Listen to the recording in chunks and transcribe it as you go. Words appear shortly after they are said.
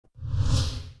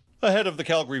Ahead of the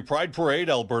Calgary Pride Parade,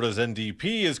 Alberta's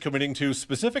NDP is committing to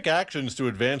specific actions to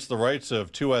advance the rights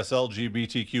of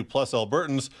 2SLGBTQ plus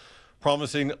Albertans,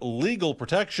 promising legal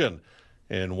protection.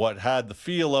 In what had the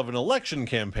feel of an election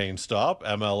campaign stop,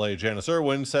 MLA Janice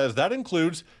Irwin says that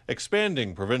includes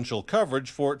expanding provincial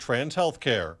coverage for trans health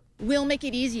care. We'll make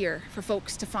it easier for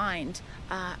folks to find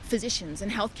physicians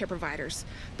and healthcare providers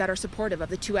that are supportive of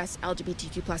the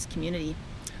 2SLGBTQ plus community.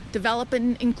 Develop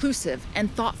an inclusive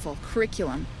and thoughtful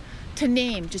curriculum, to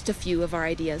name just a few of our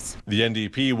ideas. The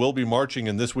NDP will be marching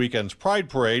in this weekend's Pride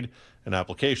Parade. An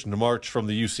application to march from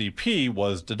the UCP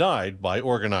was denied by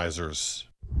organizers.